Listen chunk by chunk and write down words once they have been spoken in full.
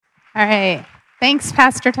All right. Thanks,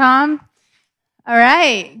 Pastor Tom. All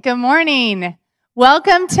right. Good morning.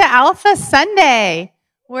 Welcome to Alpha Sunday.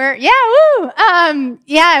 This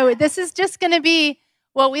is just going to be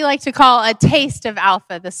what we like to call a taste of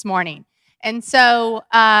Alpha this morning. And so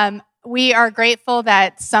we are grateful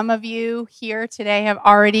that some of you here today have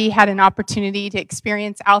already had an opportunity to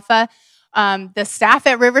experience Alpha. The staff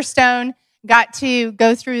at Riverstone got to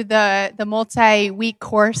go through the multi-week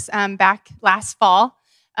course back last fall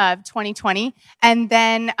of 2020. And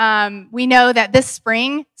then we know that this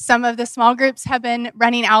spring, some of the small groups have been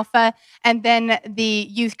running Alpha, and then the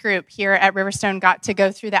youth group here at Riverstone got to go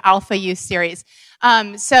through the Alpha Youth Series.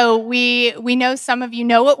 So we know some of you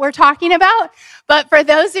know what we're talking about, but for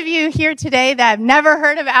those of you here today that have never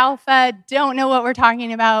heard of Alpha, don't know what we're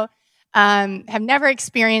talking about, have never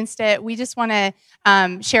experienced it, we just want to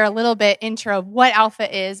share a little bit intro of what Alpha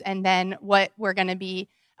is and then what we're going to be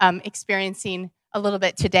experiencing a little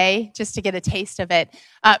bit today, just to get a taste of it.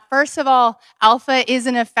 First of all, Alpha is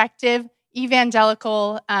an effective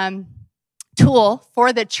evangelical tool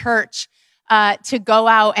for the church to go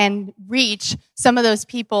out and reach some of those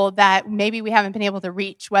people that maybe we haven't been able to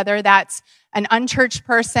reach, whether that's an unchurched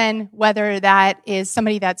person, whether that is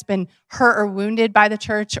somebody that's been hurt or wounded by the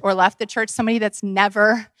church or left the church, somebody that's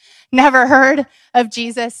never heard of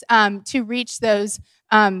Jesus, to reach those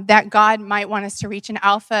that God might want us to reach. And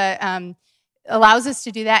Alpha allows us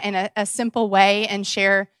to do that in a simple way and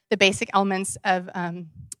share the basic elements of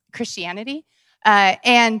Christianity.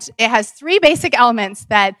 And it has three basic elements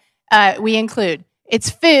that we include.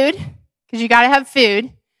 It's food, because you got to have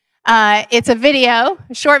food. It's a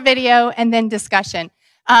short video, and then discussion.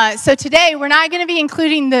 So today, we're not going to be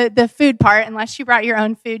including the food part. Unless you brought your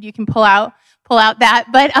own food, you can pull out that.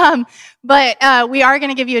 But we are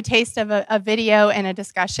going to give you a taste of a video and a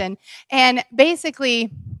discussion. And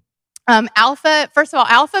basically, Alpha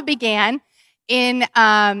began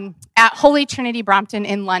at Holy Trinity Brompton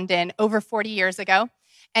in London over 40 years ago.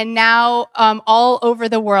 And now all over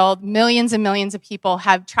the world, millions and millions of people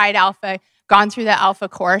have tried Alpha, gone through the Alpha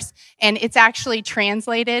course, and it's actually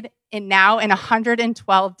translated in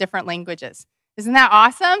 112 different languages. Isn't that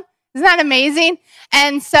awesome? Isn't that amazing?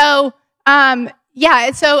 And so,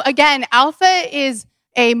 so again, Alpha is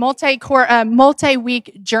a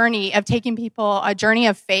multi-week journey of taking people, a journey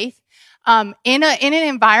of faith, in an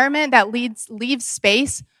environment that leaves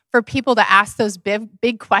space for people to ask those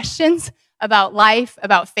big questions about life,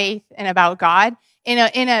 about faith, and about God in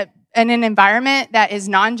an environment that is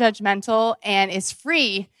non-judgmental and is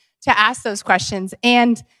free to ask those questions.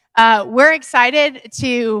 And we're excited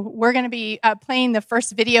we're going to be playing the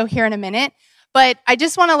first video here in a minute, but I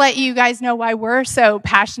just want to let you guys know why we're so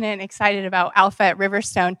passionate and excited about Alpha at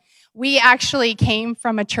Riverstone. We actually came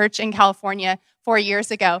from a church in California 4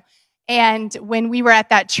 years ago. And when we were at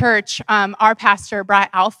that church, our pastor brought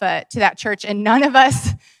Alpha to that church, and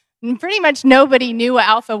pretty much nobody knew what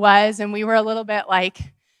Alpha was, and we were a little bit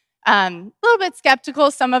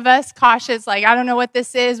skeptical, some of us, cautious, like, I don't know what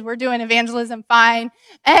this is, we're doing evangelism fine.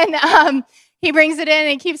 And he brings it in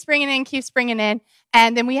and keeps bringing in,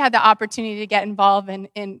 and then we had the opportunity to get involved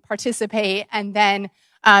and participate, and then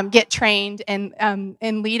get trained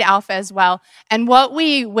and lead Alpha as well. And what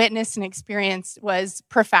we witnessed and experienced was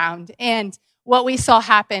profound. And what we saw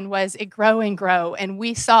happen was it grow and grow. And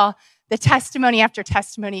we saw the testimony after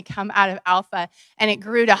testimony come out of Alpha. And it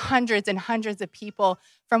grew to hundreds and hundreds of people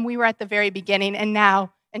from we were at the very beginning. And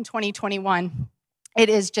now in 2021, it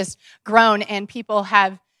is just grown. And people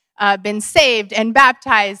have been saved and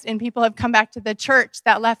baptized. And people have come back to the church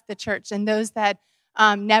that left the church. And those that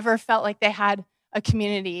never felt like they had a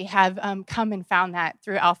community have come and found that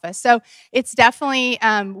through Alpha. So it's definitely,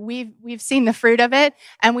 we've seen the fruit of it,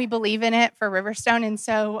 and we believe in it for Riverstone. And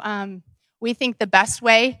so we think the best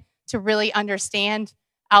way to really understand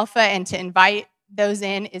Alpha and to invite those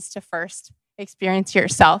in is to first experience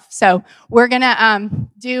yourself. So we're going to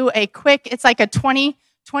do a quick, it's like a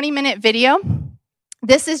 20-minute video.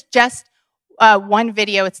 This is just one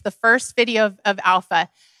video. It's the first video of Alpha.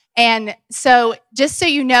 And so just so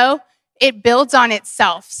you know, it builds on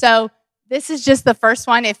itself. So this is just the first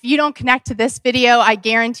one. If you don't connect to this video, I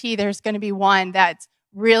guarantee there's going to be one that's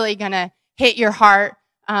really going to hit your heart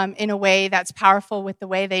in a way that's powerful with the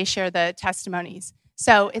way they share the testimonies.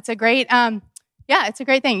 So it's a great, it's a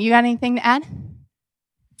great thing. You got anything to add?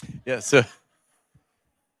 Yeah. So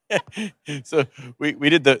we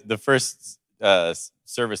did the first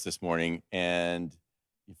service this morning, and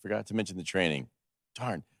you forgot to mention the training.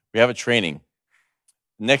 Darn, we have a training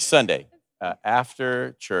next Sunday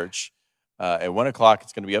after church at 1 o'clock.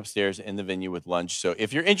 It's going to be upstairs in the venue with lunch. So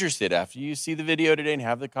if you're interested, after you see the video today and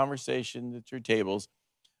have the conversation at your tables,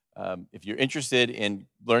 if you're interested in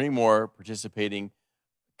learning more, participating,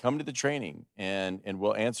 come to the training, and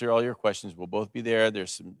we'll answer all your questions. We'll both be there.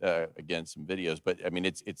 There's some some videos, but I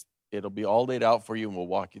mean it'll be all laid out for you, and we'll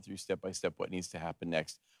walk you through step by step what needs to happen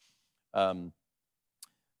next. The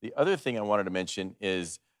other thing I wanted to mention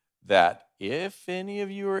is that if any of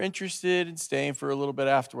you are interested in staying for a little bit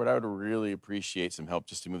afterward, I would really appreciate some help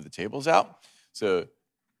just to move the tables out. So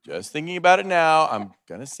just thinking about it now, I'm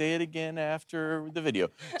going to say it again after the video.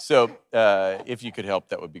 So if you could help,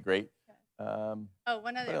 that would be great. One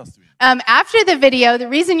other. What else do we After the video, the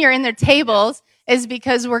reason you're in the tables is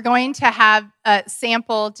because we're going to have a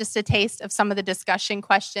sample, just a taste of some of the discussion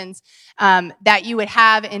questions that you would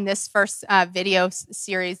have in this first video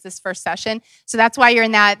series, this first session. So that's why you're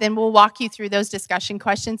in that. Then we'll walk you through those discussion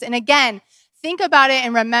questions. And again, think about it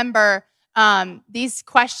and remember these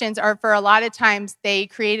questions are for a lot of times they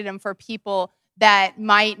created them for people that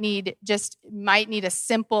might need a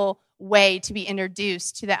simple way to be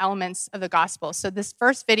introduced to the elements of the gospel. So this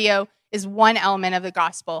first video is one element of the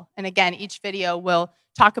gospel. And again, each video will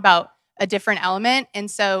talk about a different element. And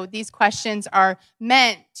so these questions are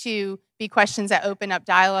meant to be questions that open up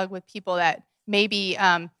dialogue with people that maybe,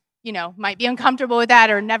 might be uncomfortable with that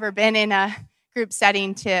or never been in a group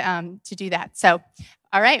setting to do that. So,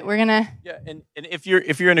 all right, we're gonna. Yeah, and if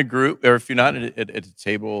you're in a group or if you're not at a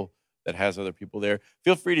table that has other people there,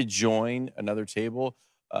 feel free to join another table.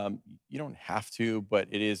 You don't have to, but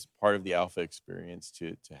it is part of the Alpha experience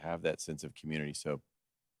to have that sense of community. So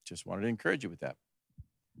just wanted to encourage you with that.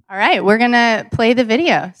 All right, we're going to play the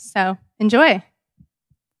video. So enjoy.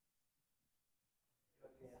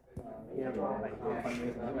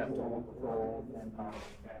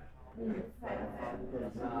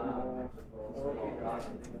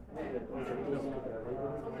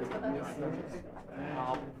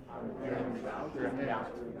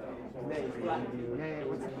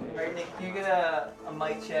 Alright, Nick, can you get a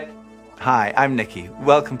mic check? Hi, I'm Nicky.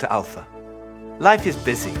 Welcome to Alpha. Life is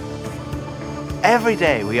busy. Every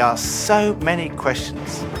day we ask so many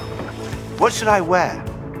questions. What should I wear?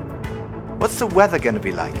 What's the weather going to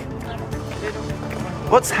be like?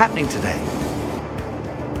 What's happening today?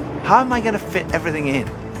 How am I going to fit everything in?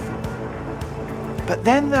 But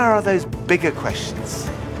then there are those bigger questions.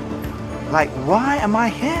 Like, why am I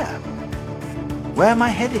here? Where am I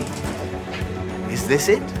heading? Is this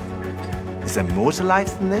it? Is there more to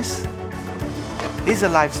life than this? These are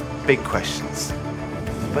life's big questions,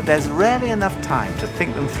 but there's rarely enough time to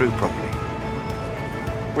think them through properly.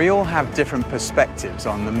 We all have different perspectives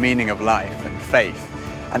on the meaning of life and faith,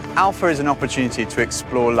 and Alpha is an opportunity to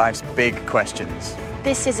explore life's big questions.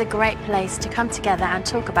 This is a great place to come together and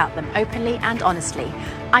talk about them openly and honestly.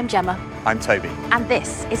 I'm Gemma. I'm Toby. And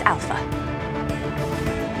this is Alpha.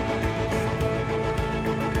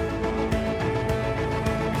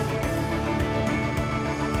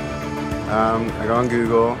 I go on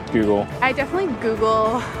Google. I definitely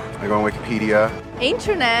Google. I go on Wikipedia.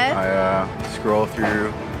 Internet. I scroll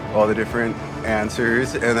through all the different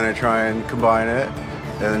answers, and then I try and combine it,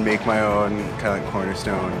 and then make my own kind of like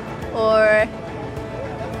cornerstone. Or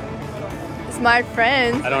smart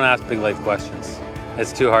friends. I don't ask big life questions.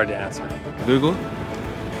 It's too hard to answer. Google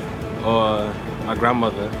or my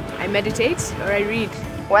grandmother. I meditate or I read.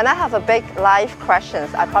 When I have a big life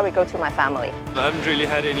questions, I probably go to my family. I haven't really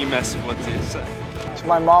had any massive ones yet. It's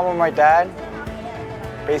my mom or my dad,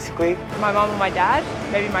 basically. My mom or my dad,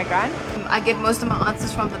 maybe my grand. I get most of my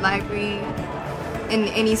answers from the library in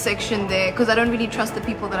any section there because I don't really trust the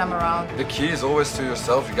people that I'm around. The key is always to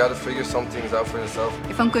yourself. You got to figure some things out for yourself.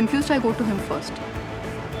 If I'm confused, I go to him first.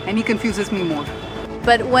 And he confuses me more.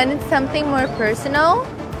 But when it's something more personal,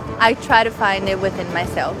 I try to find it within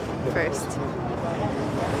myself first.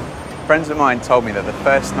 Friends of mine told me that the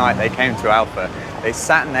first night they came to Alpha, they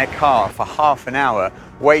sat in their car for half an hour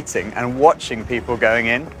waiting and watching people going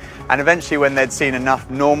in. And eventually when they'd seen enough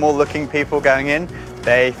normal looking people going in,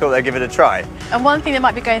 they thought they'd give it a try. And one thing that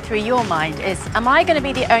might be going through your mind is, am I going to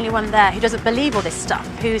be the only one there who doesn't believe all this stuff,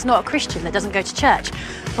 who's not a Christian, that doesn't go to church?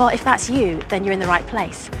 Well, if that's you, then you're in the right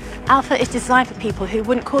place. Alpha is designed for people who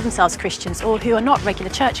wouldn't call themselves Christians or who are not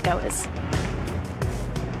regular churchgoers.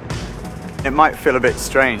 It might feel a bit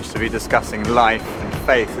strange to be discussing life and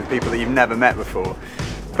faith with people that you've never met before,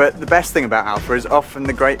 but the best thing about Alpha is often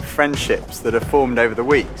the great friendships that are formed over the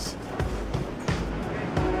weeks.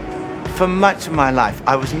 For much of my life,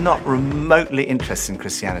 I was not remotely interested in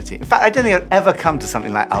Christianity. In fact, I don't think I'd ever come to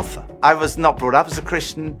something like Alpha. I was not brought up as a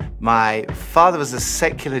Christian. My father was a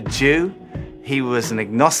secular Jew. He was an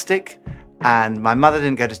agnostic, and my mother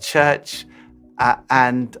didn't go to church,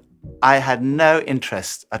 and I had no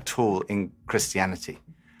interest at all in Christianity.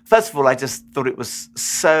 First of all, I just thought it was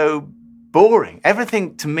so boring.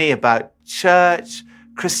 Everything to me about church,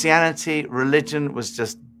 Christianity, religion was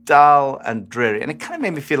just dull and dreary. And it kind of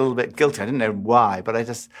made me feel a little bit guilty. I didn't know why, but I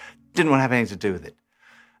just didn't want to have anything to do with it.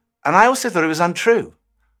 And I also thought it was untrue.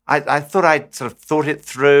 I thought I'd sort of thought it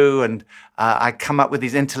through, and I'd come up with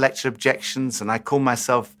these intellectual objections, and I called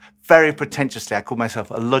myself, very pretentiously, I called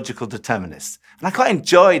myself a logical determinist. And I quite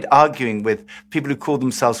enjoyed arguing with people who called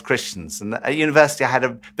themselves Christians. And at university, I had a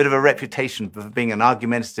bit of a reputation for being an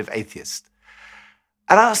argumentative atheist.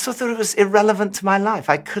 And I also thought it was irrelevant to my life.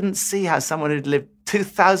 I couldn't see how someone who'd lived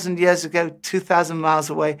 2,000 years ago, 2,000 miles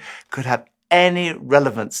away, could have any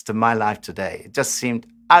relevance to my life today. It just seemed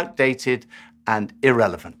outdated and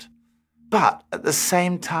irrelevant. But at the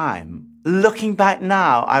same time, looking back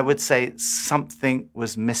now, I would say something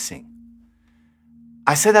was missing.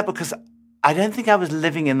 I say that because I don't think I was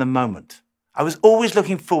living in the moment. I was always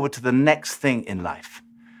looking forward to the next thing in life.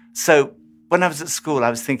 So when I was at school,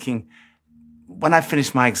 I was thinking, when I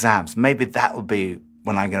finish my exams, maybe that will be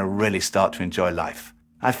when I'm going to really start to enjoy life.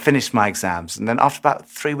 I finished my exams, and then after about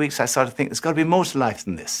 3 weeks, I started to think there's got to be more to life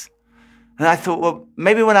than this. And I thought, well,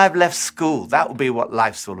 maybe when I've left school, that will be what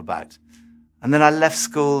life's all about. And then I left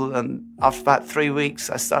school, and after about 3 weeks,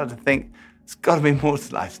 I started to think, there's got to be more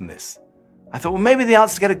to life than this. I thought, well, maybe the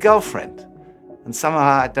answer is to get a girlfriend. And somehow,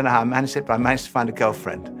 I don't know how I managed it, but I managed to find a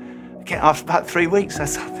girlfriend. Again, after about 3 weeks, I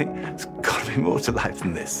started to think, there's got to be more to life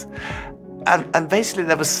than this. And basically,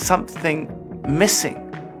 there was something missing.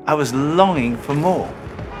 I was longing for more.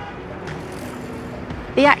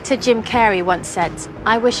 The actor Jim Carrey once said,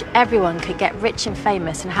 "I wish everyone could get rich and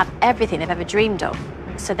famous and have everything they've ever dreamed of,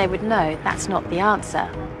 so they would know that's not the answer."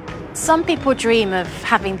 Some people dream of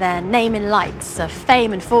having their name in lights, of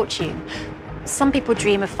fame and fortune. Some people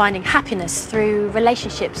dream of finding happiness through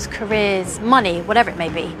relationships, careers, money, whatever it may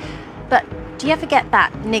be. But do you ever get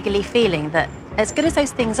that niggly feeling that, as good as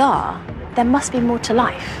those things are, there must be more to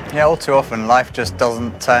life? Yeah, all too often life just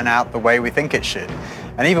doesn't turn out the way we think it should.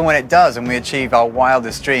 And even when it does and we achieve our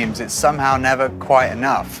wildest dreams, it's somehow never quite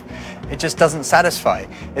enough. It just doesn't satisfy.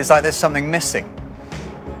 It's like there's something missing.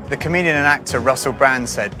 The comedian and actor Russell Brand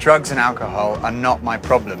said, "Drugs and alcohol are not my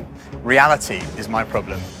problem. Reality is my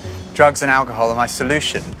problem. Drugs and alcohol are my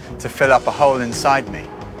solution to fill up a hole inside me."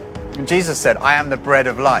 And Jesus said, "I am the bread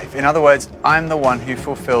of life." In other words, I'm the one who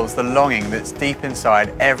fulfills the longing that's deep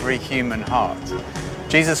inside every human heart.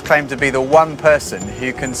 Jesus claimed to be the one person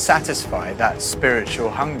who can satisfy that spiritual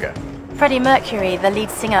hunger. Freddie Mercury, the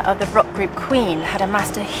lead singer of the rock group Queen, had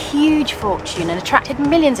amassed a huge fortune and attracted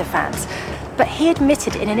millions of fans. But he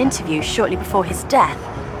admitted in an interview shortly before his death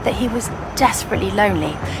that he was desperately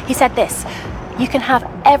lonely. He said this, "You can have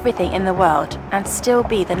everything in the world and still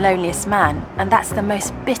be the loneliest man, and that's the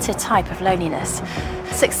most bitter type of loneliness.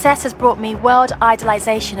 Success has brought me world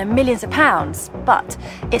idolization and millions of pounds, but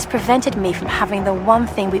it's prevented me from having the one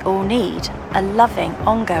thing we all need, a loving,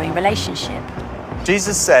 ongoing relationship."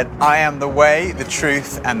 Jesus said, "I am the way, the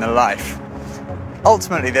truth, and the life."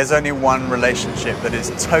 Ultimately, there's only one relationship that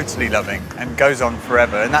is totally loving and goes on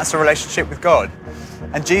forever, and that's a relationship with God.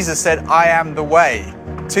 And Jesus said, "I am the way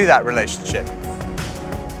to that relationship."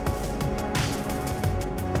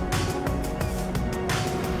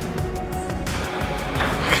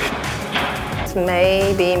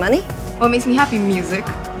 Maybe money? What makes me happy? Music.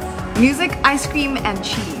 Music, ice cream, and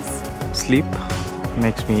cheese. Sleep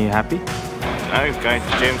makes me happy. Going to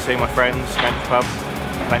the gym, seeing my friends, going to the pub,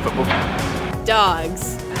 playing football.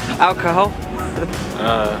 Dogs. Alcohol.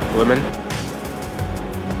 Women.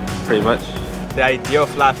 Pretty much. The idea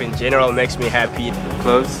of life in general makes me happy.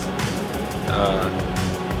 Clothes.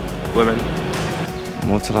 Women.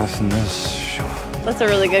 More to life than this? Sure. That's a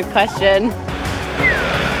really good question.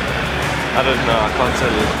 I don't know, I can't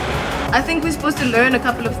tell you. I think we're supposed to learn a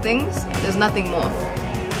couple of things. There's nothing more.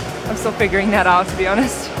 I'm still figuring that out, to be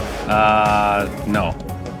honest. No.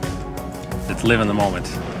 Let's live in the moment.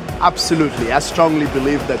 Absolutely. I strongly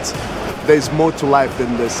believe that there's more to life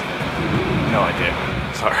than this. No idea.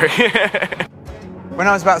 Sorry. When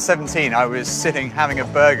I was about 17, I was sitting having a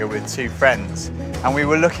burger with two friends, and we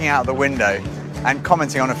were looking out the window and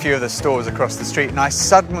commenting on a few of the stores across the street, and I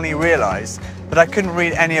suddenly realized that I couldn't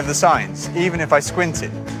read any of the signs, even if I squinted.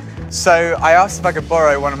 So I asked if I could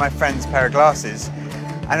borrow one of my friend's pair of glasses,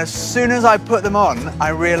 and as soon as I put them on, I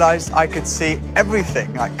realized I could see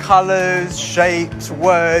everything, like colors, shapes,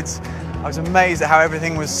 words. I was amazed at how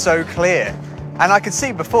everything was so clear. And I could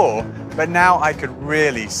see before, but now I could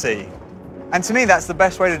really see. And to me, that's the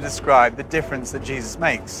best way to describe the difference that Jesus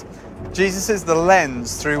makes. Jesus is the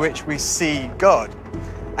lens through which we see God.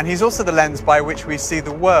 And he's also the lens by which we see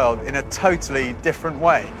the world in a totally different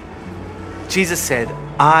way. Jesus said,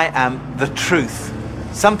 I am the truth.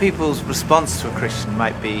 Some people's response to a Christian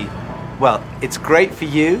might be, well, it's great for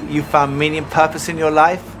you, you found meaning and purpose in your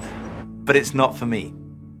life, but it's not for me.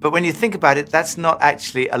 But when you think about it, that's not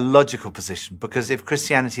actually a logical position, because if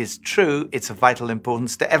Christianity is true, it's of vital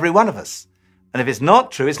importance to every one of us. And if it's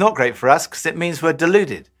not true, it's not great for us, because it means we're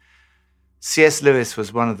deluded. C.S. Lewis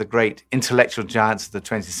was one of the great intellectual giants of the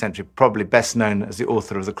 20th century, probably best known as the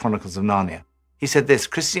author of the Chronicles of Narnia. He said this: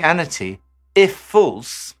 Christianity, if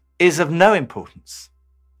false, is of no importance,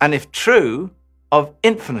 and if true, of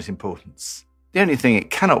infinite importance. The only thing it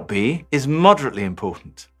cannot be is moderately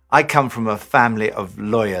important. I come from a family of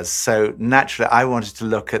lawyers, so naturally I wanted to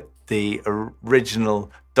look at the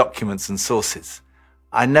original documents and sources.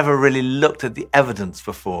 I never really looked at the evidence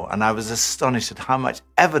before, and I was astonished at how much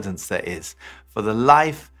evidence there is for the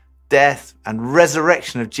life, death, and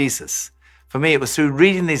resurrection of Jesus. For me, it was through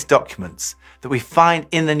reading these documents that we find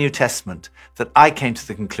in the New Testament that I came to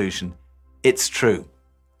the conclusion, it's true.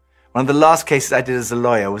 One of the last cases I did as a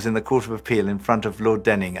lawyer was in the Court of Appeal in front of Lord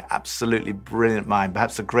Denning, an absolutely brilliant mind,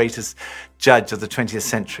 perhaps the greatest judge of the 20th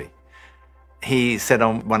century. He said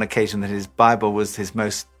on one occasion that his Bible was his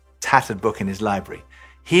most tattered book in his library.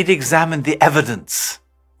 He'd examined the evidence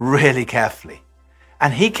really carefully,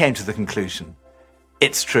 and he came to the conclusion,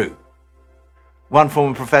 it's true. One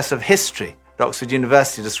former professor of history at Oxford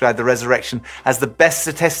University described the resurrection as the best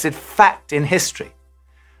attested fact in history.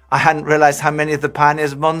 I hadn't realized how many of the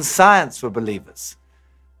pioneers of modern science were believers.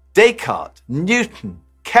 Descartes, Newton,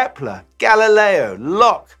 Kepler, Galileo,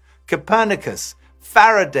 Locke, Copernicus,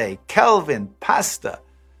 Faraday, Kelvin, Pasteur.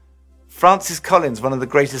 Francis Collins, one of the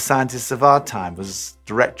greatest scientists of our time, was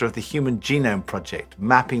director of the Human Genome Project,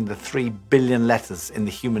 mapping the 3 billion letters in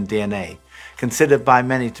the human DNA, considered by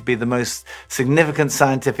many to be the most significant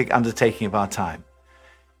scientific undertaking of our time.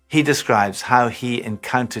 He describes how he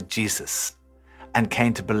encountered Jesus and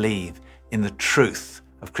came to believe in the truth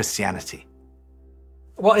of Christianity.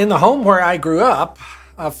 Well, in the home where I grew up,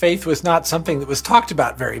 faith was not something that was talked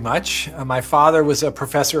about very much. My father was a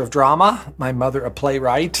professor of drama, my mother a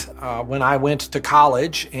playwright. When I went to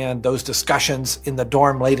college and those discussions in the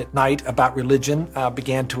dorm late at night about religion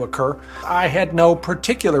began to occur, I had no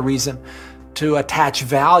particular reason to attach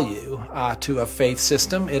value to a faith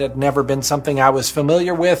system. It had never been something I was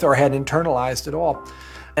familiar with or had internalized at all.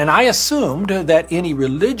 And I assumed that any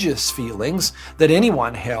religious feelings that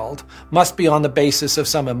anyone held must be on the basis of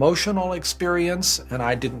some emotional experience, and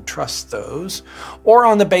I didn't trust those, or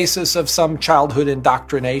on the basis of some childhood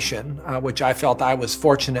indoctrination, which I felt I was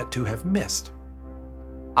fortunate to have missed.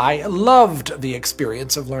 I loved the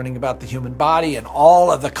experience of learning about the human body and all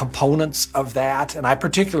of the components of that, and I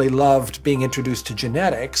particularly loved being introduced to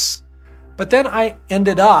genetics. But then I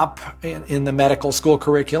ended up in the medical school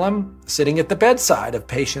curriculum sitting at the bedside of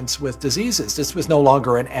patients with diseases. This was no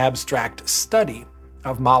longer an abstract study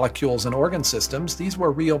of molecules and organ systems. These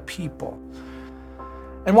were real people.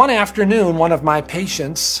 And one afternoon, one of my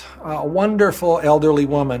patients, a wonderful elderly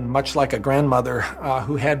woman, much like a grandmother,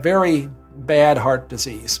 who had very bad heart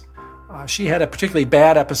disease. She had a particularly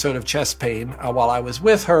bad episode of chest pain while I was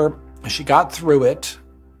with her. She got through it,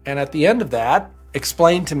 and at the end of that,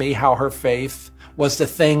 explained to me how her faith was the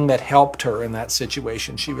thing that helped her in that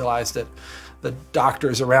situation. She realized that the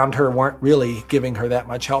doctors around her weren't really giving her that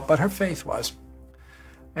much help, but her faith was.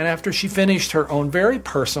 And after she finished her own very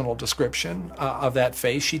personal description of that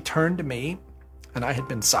faith, she turned to me, and I had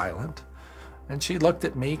been silent, and she looked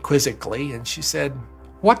at me quizzically, and she said,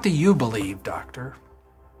 "What do you believe, doctor?"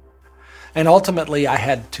 And ultimately, I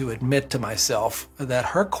had to admit to myself that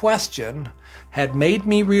her question had made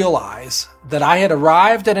me realize that I had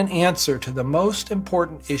arrived at an answer to the most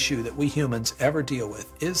important issue that we humans ever deal with.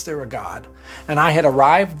 Is there a God? And I had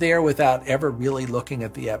arrived there without ever really looking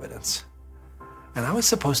at the evidence. And I was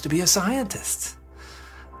supposed to be a scientist.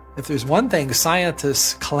 If there's one thing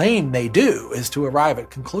scientists claim they do is to arrive at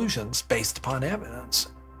conclusions based upon evidence.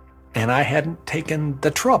 And I hadn't taken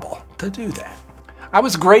the trouble to do that. I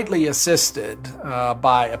was greatly assisted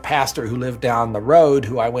by a pastor who lived down the road,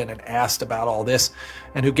 who I went and asked about all this,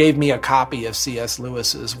 and who gave me a copy of C.S.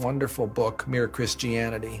 Lewis's wonderful book, Mere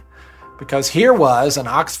Christianity. Because here was an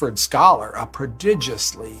Oxford scholar, a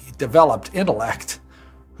prodigiously developed intellect,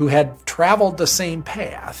 who had traveled the same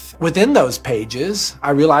path. Within those pages,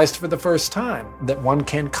 I realized for the first time that one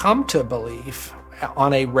can come to belief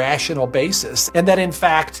on a rational basis, and that in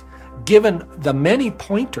fact, given the many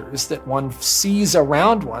pointers that one sees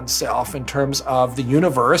around oneself in terms of the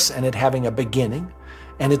universe and it having a beginning,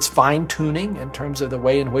 and its fine-tuning in terms of the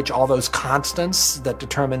way in which all those constants that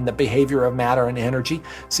determine the behavior of matter and energy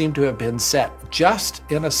seem to have been set just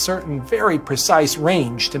in a certain very precise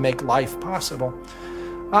range to make life possible,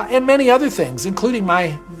 and many other things, including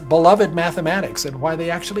my beloved mathematics and why they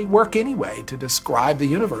actually work anyway to describe the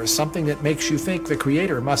universe, something that makes you think the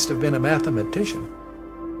Creator must have been a mathematician.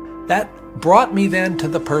 That brought me then to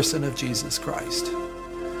the person of Jesus Christ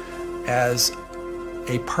as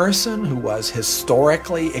a person who was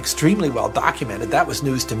historically extremely well documented. That was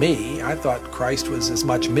news to me. I thought Christ was as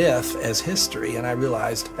much myth as history, and I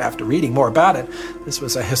realized after reading more about it, this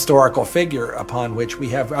was a historical figure upon which we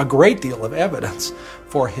have a great deal of evidence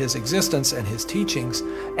for his existence and his teachings,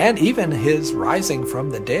 and even his rising from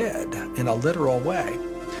the dead in a literal way.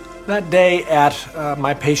 That day at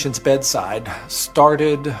my patient's bedside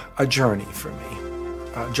started a journey for me.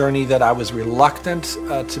 A journey that I was reluctant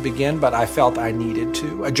to begin, but I felt I needed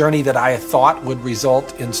to. A journey that I thought would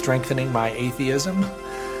result in strengthening my atheism,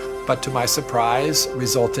 but to my surprise,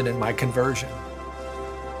 resulted in my conversion.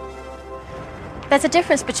 There's a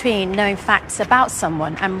difference between knowing facts about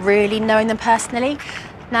someone and really knowing them personally.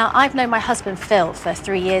 Now, I've known my husband Phil for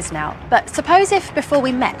 3 years now, but suppose if before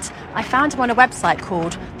we met, I found him on a website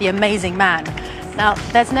called The Amazing Man. Now,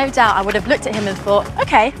 there's no doubt I would have looked at him and thought,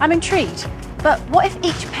 okay, I'm intrigued. But what if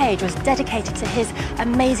each page was dedicated to his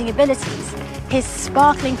amazing abilities, his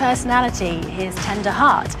sparkling personality, his tender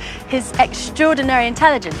heart, his extraordinary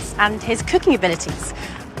intelligence, and his cooking abilities?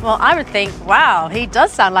 Well, I would think, wow, he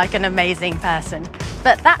does sound like an amazing person.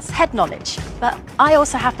 But that's head knowledge. But I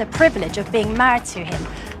also have the privilege of being married to him,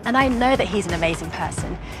 and I know that he's an amazing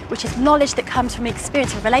person, which is knowledge that comes from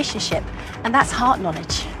experience of relationship, and that's heart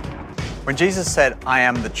knowledge. When Jesus said, I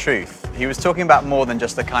am the truth, he was talking about more than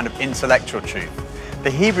just a kind of intellectual truth.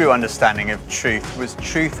 The Hebrew understanding of truth was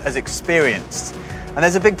truth as experienced. And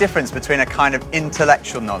there's a big difference between a kind of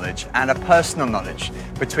intellectual knowledge and a personal knowledge,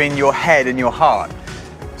 between your head and your heart.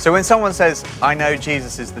 So when someone says, I know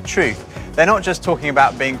Jesus is the truth, they're not just talking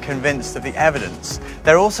about being convinced of the evidence.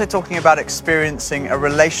 They're also talking about experiencing a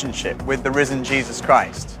relationship with the risen Jesus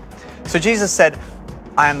Christ. So Jesus said,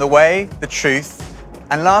 I am the way, the truth,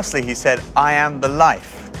 and lastly, he said, I am the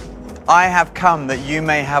life. I have come that you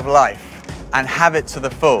may have life and have it to the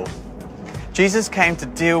full. Jesus came to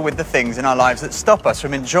deal with the things in our lives that stop us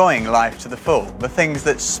from enjoying life to the full, the things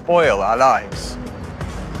that spoil our lives.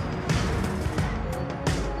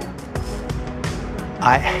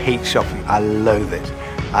 I hate shopping. I loathe it.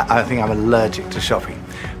 I think I'm allergic to shopping.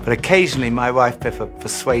 But occasionally my wife Pippa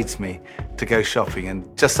persuades me to go shopping,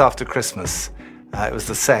 and just after Christmas, it was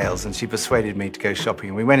the sales, and she persuaded me to go shopping.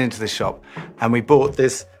 And we went into the shop and we bought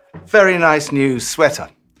this very nice new sweater,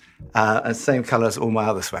 and same colour as all my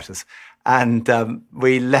other sweaters. And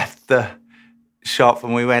we left the shop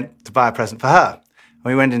and we went to buy a present for her. And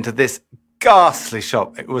we went into this ghastly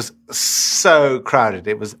shop. It was so crowded.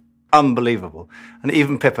 It was unbelievable. And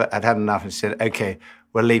even Pippa had had enough and she said, okay,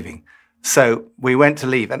 we're leaving. So we went to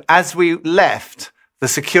leave. And as we left, the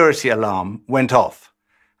security alarm went off.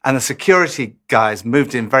 And the security guys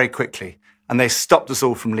moved in very quickly and they stopped us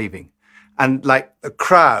all from leaving. And like the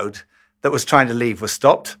crowd that was trying to leave was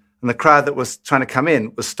stopped, and the crowd that was trying to come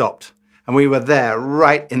in was stopped. And we were there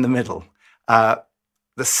right in the middle. The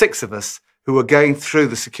 6 of us who were going through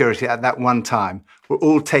the security at that one time were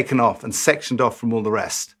all taken off and sectioned off from all the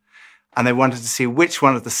rest. And they wanted to see which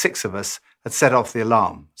one of the 6 of us had set off the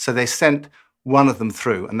alarm. So they sent one of them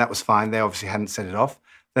through, and that was fine. They obviously hadn't set it off.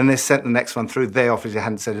 Then they sent the next one through. They obviously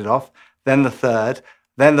hadn't set it off. Then the 3rd,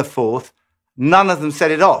 then the 4th. None of them set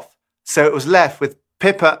it off. So it was left with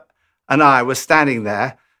Pippa and I were standing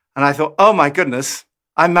there. And I thought, oh my goodness,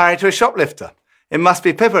 I'm married to a shoplifter. It must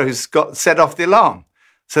be Pippa who's got set off the alarm.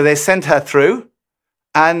 So they sent her through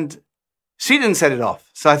and she didn't set it off.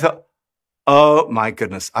 So I thought, oh my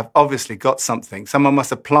goodness, I've obviously got something. Someone must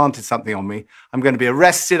have planted something on me. I'm going to be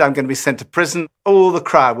arrested. I'm going to be sent to prison. All the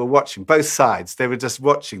crowd were watching, both sides. They were just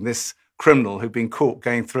watching this criminal who'd been caught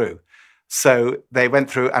going through. So they went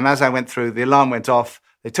through, and as I went through, the alarm went off.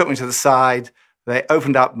 They took me to the side. They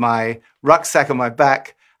opened up my rucksack on my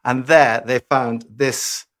back, and there they found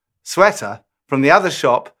this sweater from the other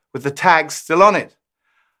shop with the tag still on it.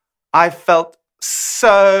 I felt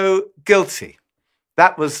so guilty.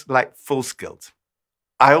 That was like false guilt.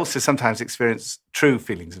 I also sometimes experience true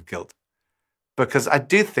feelings of guilt because I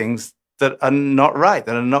do things that are not right,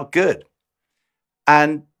 that are not good.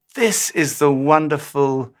 And this is the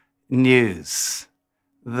wonderful news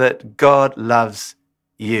that God loves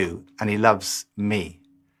you and he loves me.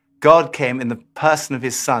 God came in the person of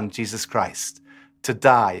his son, Jesus Christ, to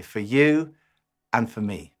die for you and for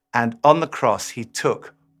me. And on the cross, he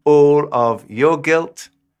took all of your guilt,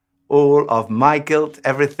 all of my guilt,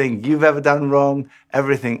 everything you've ever done wrong,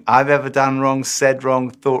 everything I've ever done wrong, said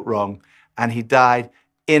wrong, thought wrong. And he died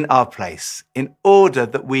in our place in order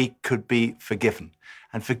that we could be forgiven.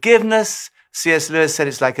 And forgiveness, C.S. Lewis said,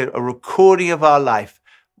 it's like a recording of our life,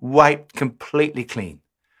 wiped completely clean.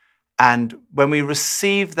 And when we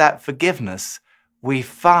receive that forgiveness, we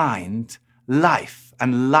find life,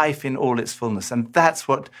 and life in all its fullness. And that's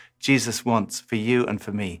what Jesus wants for you and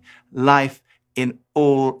for me. Life in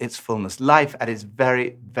all its fullness. Life at its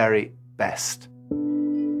very, very best.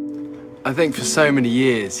 I think for so many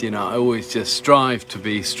years, I always just strived to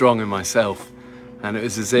be strong in myself. And it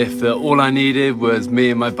was as if that all I needed was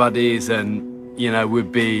me and my buddies and,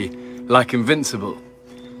 we'd be like invincible.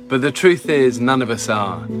 But the truth is, none of us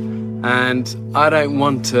are. And I don't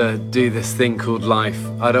want to do this thing called life.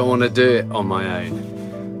 I don't want to do it on my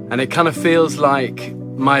own. And it kind of feels like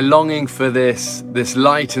my longing for this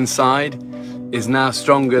light inside is now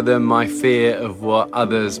stronger than my fear of what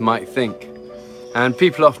others might think. And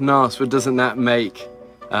people often ask, well, doesn't that make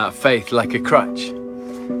faith like a crutch?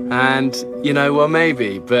 And, well,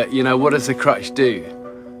 maybe, but, what does a crutch do?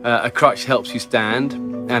 A crutch helps you stand,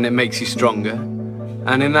 and it makes you stronger.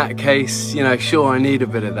 And in that case, sure, I need a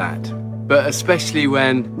bit of that. But especially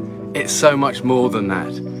when it's so much more than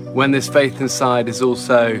that. When this faith inside is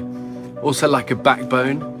also like a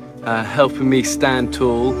backbone, helping me stand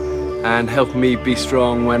tall, and help me be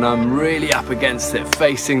strong when I'm really up against it,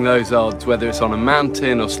 facing those odds, whether it's on a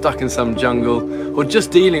mountain or stuck in some jungle, or just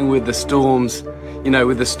dealing with the storms,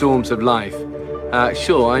 with the storms of life.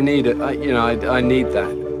 Sure, I need it, I need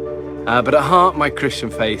that. But at heart, my Christian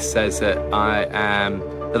faith says that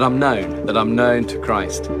I'm known to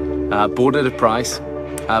Christ. Bought at a price,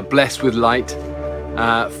 blessed with light.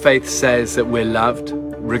 Faith says that we're loved,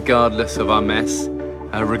 regardless of our mess,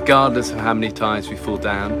 regardless of how many times we fall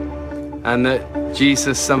down. And that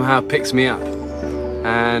Jesus somehow picks me up.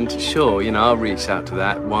 And sure, I'll reach out to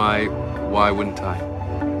that. Why wouldn't I?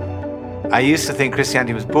 I used to think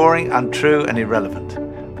Christianity was boring, untrue, and irrelevant.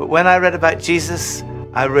 But when I read about Jesus,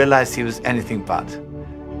 I realized he was anything but.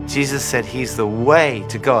 Jesus said he's the way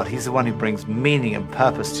to God. He's the one who brings meaning and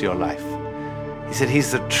purpose to your life. He said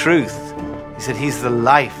he's the truth. He said he's the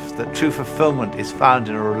life, that true fulfillment is found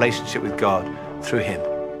in a relationship with God through him.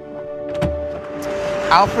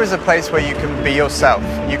 Alpha is a place where you can be yourself.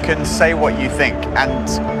 You can say what you think and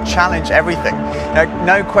challenge everything.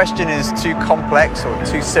 No question is too complex or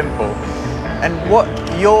too simple. And what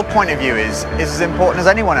your point of view is as important as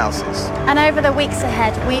anyone else's. And over the weeks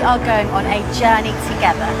ahead, we are going on a journey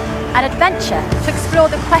together, an adventure to explore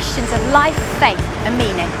the questions of life, faith, and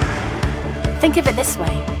meaning. Think of it this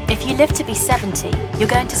way. If you live to be 70, you're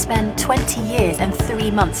going to spend 20 years and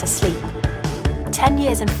 3 months asleep, 10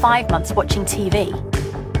 years and 5 months watching TV,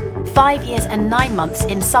 5 years and 9 months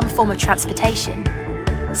in some form of transportation,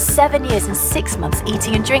 7 years and 6 months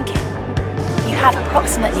eating and drinking. You have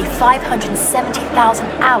approximately 570,000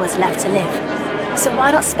 hours left to live. So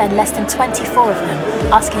why not spend less than 24 of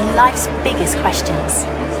them asking life's biggest questions?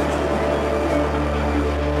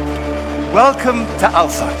 Welcome to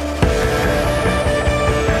Alpha.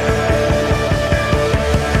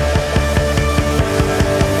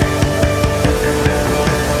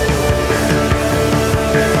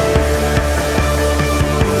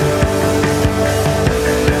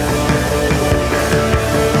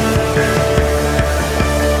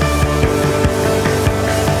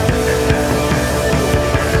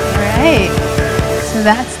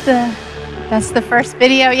 That's the first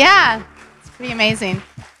video. Yeah, it's pretty amazing.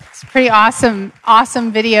 It's a pretty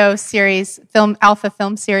awesome video series, Alpha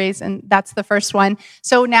film series, and that's the first one.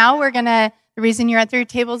 So now the reason you're at your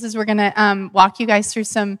tables is we're gonna walk you guys through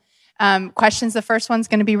some questions. The first one's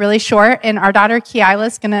gonna be really short, and our daughter Kiala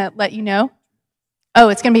is gonna let you know. Oh,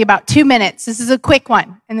 it's gonna be about 2 minutes. This is a quick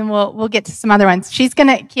one, and then we'll get to some other ones.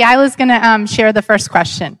 Kiala's gonna share the first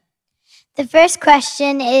question. The first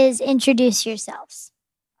question is introduce yourselves.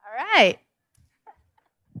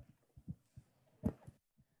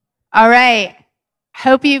 All right.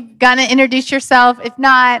 Hope you've got to introduce yourself. If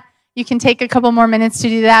not, you can take a couple more minutes to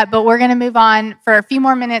do that, but we're going to move on for a few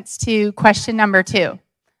more minutes to question number 2. All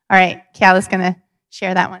right. Kiala's going to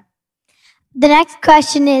share that one. The next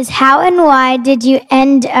question is, how and why did you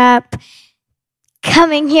end up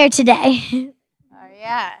coming here today? Oh,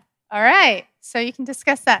 yeah. All right. So you can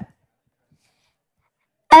discuss that.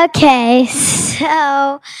 Okay,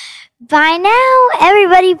 so by now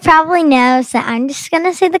everybody probably knows that I'm just going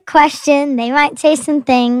to say the question. They might say some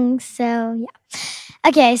things, so yeah.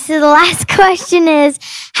 Okay, so the last question is,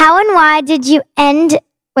 how and why did you end...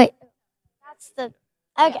 Wait, that's the...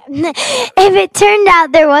 Okay. If it turned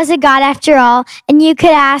out there was a God after all, and you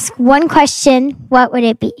could ask one question, what would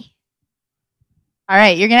it be? All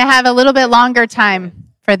right, you're going to have a little bit longer time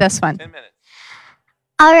for this one. 10 minutes.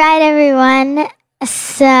 All right, everyone.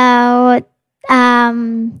 So,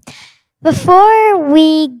 Before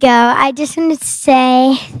we go, I just wanted to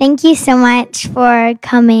say thank you so much for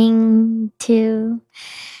coming to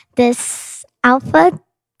this Alpha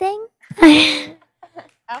thing.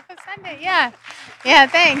 Alpha Sunday, yeah. Yeah,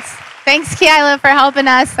 thanks. Thanks, Kiala, for helping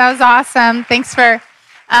us. That was awesome. Thanks for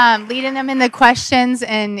leading them in the questions.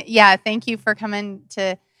 And yeah, thank you for coming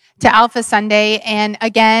to Alpha Sunday. And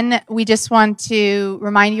again, we just want to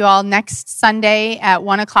remind you all, next Sunday at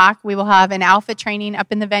 1 o'clock, we will have an Alpha training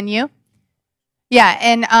up in the venue. Yeah,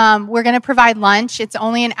 and we're going to provide lunch. It's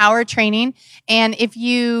only an hour training. And if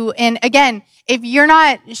you're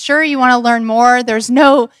not sure you want to learn more, there's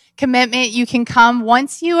no commitment. You can come.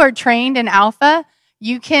 Once you are trained in Alpha,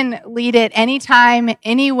 you can lead it anytime,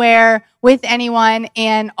 anywhere, with anyone.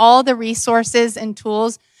 And all the resources and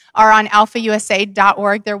tools are on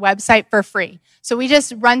alphausa.org, their website, for free. So we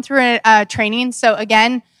just run through a training. So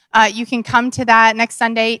again, you can come to that next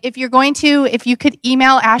Sunday. If you could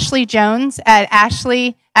email Ashley Jones at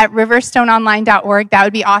ashley@riverstoneonline.org, that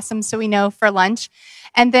would be awesome, so we know for lunch.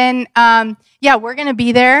 And then, we're going to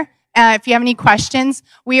be there. If you have any questions,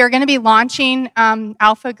 we are going to be launching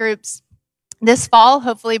Alpha groups this fall,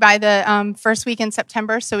 hopefully by the first week in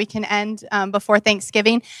September, so we can end before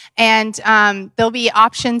Thanksgiving. And there'll be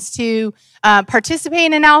options to participate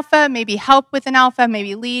in an Alpha, maybe help with an Alpha,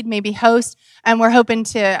 maybe lead, maybe host. And we're hoping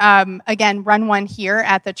to, again, run one here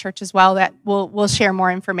at the church as well that we'll share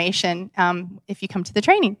more information if you come to the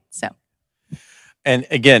training. So, and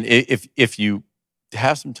again, if you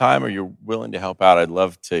have some time or you're willing to help out, I'd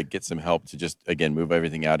love to get some help to just, again, move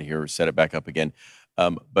everything out of here, set it back up again.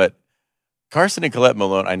 But Carson and Colette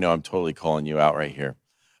Malone, I know I'm totally calling you out right here.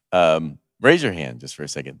 Raise your hand just for a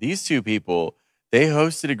second. These two people, they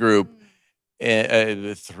hosted a group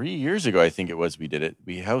 3 years ago, I think it was, we did it.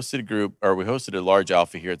 We hosted a large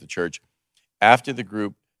Alpha here at the church. After the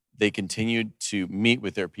group, they continued to meet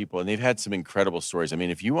with their people, and they've had some incredible stories. I mean,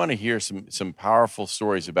 if you want to hear some powerful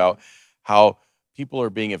stories about how people are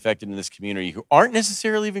being affected in this community who aren't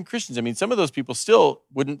necessarily even Christians. I mean, some of those people still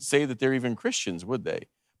wouldn't say that they're even Christians, would they?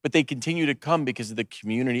 But they continue to come because of the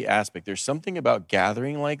community aspect. There's something about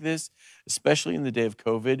gathering like this, especially in the day of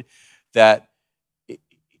COVID, that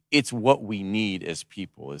it's what we need as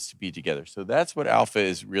people, is to be together. So that's what Alpha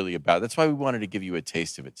is really about. That's why we wanted to give you a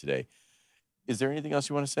taste of it today. Is there anything else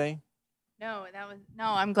you want to say? No,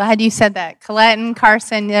 I'm glad you said that. Colette and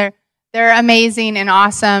Carson, they're amazing and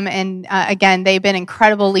awesome. And again, they've been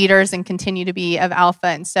incredible leaders and continue to be of Alpha.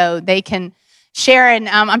 And so they can share and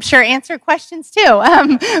I'm sure answer questions too.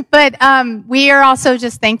 But we are also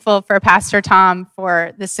just thankful for Pastor Tom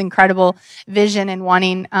for this incredible vision and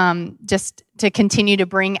wanting just to continue to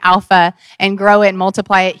bring Alpha and grow it and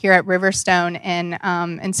multiply it here at Riverstone.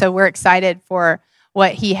 And so we're excited for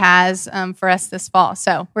what he has for us this fall.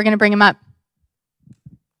 So we're going to bring him up.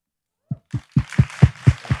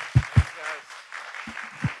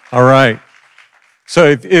 All right.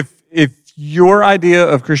 So if your idea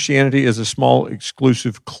of Christianity is a small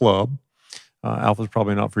exclusive club, Alpha's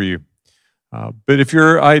probably not for you. But if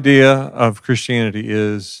your idea of Christianity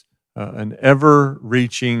is an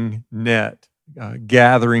ever-reaching net,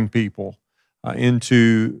 gathering people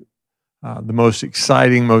into the most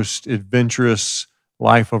exciting, most adventurous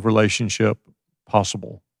life of relationship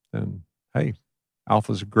possible, then hey,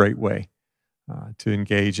 Alpha's a great way to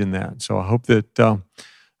engage in that. So I hope that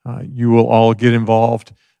you will all get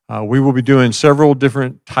involved. We will be doing several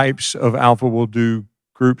different types of Alpha. We'll do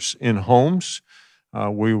groups in homes.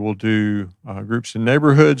 We will do groups in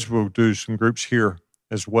neighborhoods. We'll do some groups here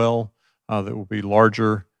as well that will be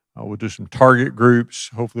larger. We'll do some target groups.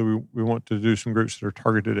 Hopefully we want to do some groups that are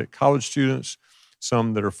targeted at college students,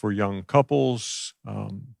 some that are for young couples,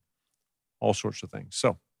 all sorts of things.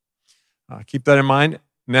 So keep that in mind.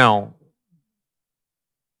 Now,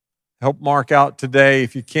 help Mark out today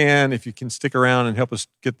if you can. If you can stick around and help us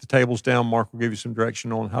get the tables down, Mark will give you some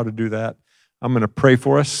direction on how to do that. I'm going to pray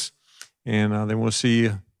for us, and then we'll see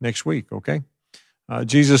you next week, okay?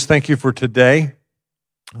 Jesus, thank you for today.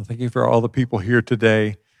 Thank you for all the people here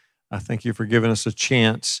today. I thank you for giving us a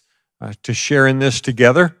chance to share in this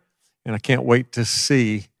together, and I can't wait to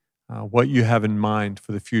see what you have in mind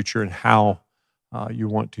for the future and how you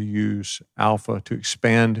want to use Alpha to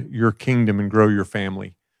expand your kingdom and grow your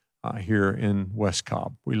family here in West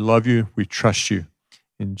Cobb. We love you. We trust you.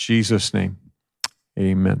 In Jesus' name,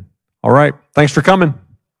 amen. All right. Thanks for coming.